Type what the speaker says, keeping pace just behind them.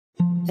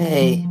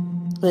Hey,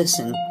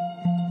 listen,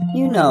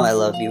 you know I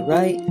love you,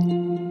 right?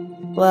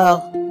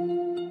 Well,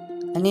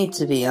 I need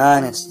to be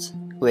honest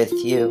with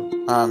you.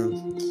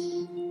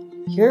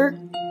 You're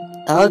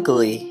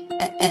ugly.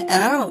 And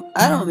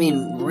I don't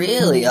mean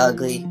really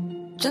ugly.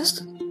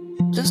 Just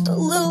a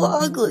little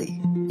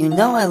ugly. You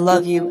know I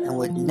love you and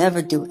would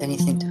never do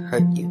anything to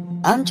hurt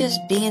you. I'm just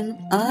being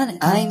honest.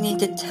 I need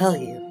to tell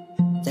you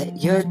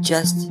that you're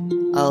just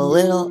a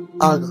little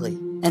ugly.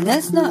 And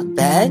that's not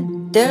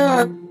bad. There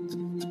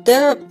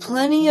are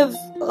plenty of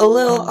a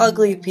little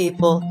ugly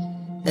people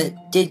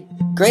that did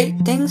great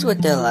things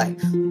with their life.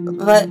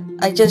 But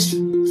I just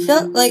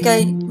felt like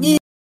I needed.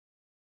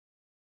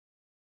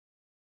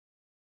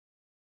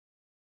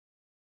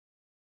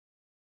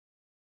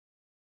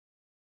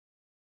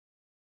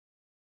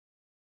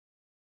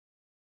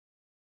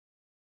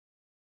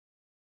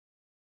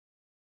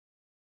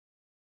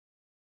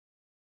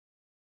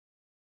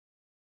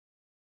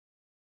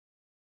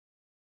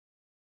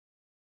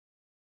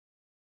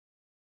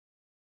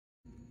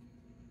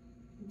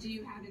 Do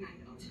you have an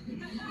idol?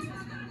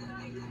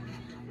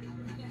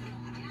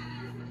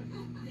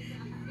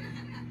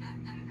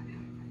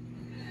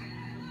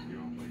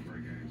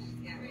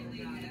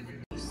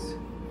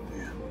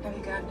 Have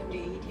you gotten him to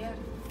eat yet?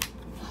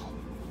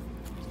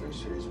 Very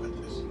serious with